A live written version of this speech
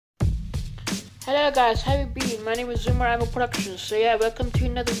Hello guys, how you been? My name is Zumaramo Productions. So yeah, welcome to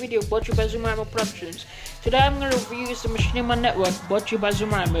another video brought to you by Zumaramo Productions. Today I'm going to review the MACHINIMA Network brought to you by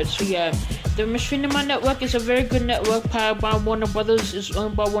Zumaramo. So yeah, the MACHINIMA Network is a very good network powered by Warner Brothers. It's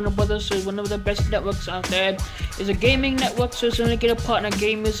owned by Warner Brothers, so it's one of the best networks out there. It's a gaming network, so it's only going to partner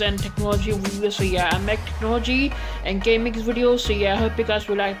gamers and technology reviewers. So yeah, I make technology and gaming videos, so yeah, I hope you guys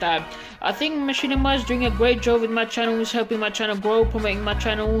will like that. I think Machinima is doing a great job with my channel. He's helping my channel grow, promoting my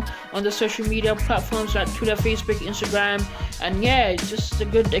channel on the social media platforms like Twitter, Facebook, Instagram, and yeah, it's just a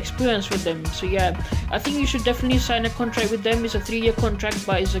good experience with them. So yeah, I think you should definitely sign a contract with them. It's a 3-year contract,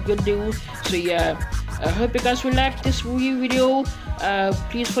 but it's a good deal. So yeah, I hope you guys will like this review video.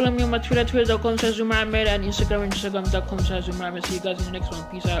 Please follow me on my Twitter, twitter.com/Zumaramo, and Instagram.com/Zumaramo. See you guys in the next one.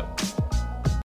 Peace out.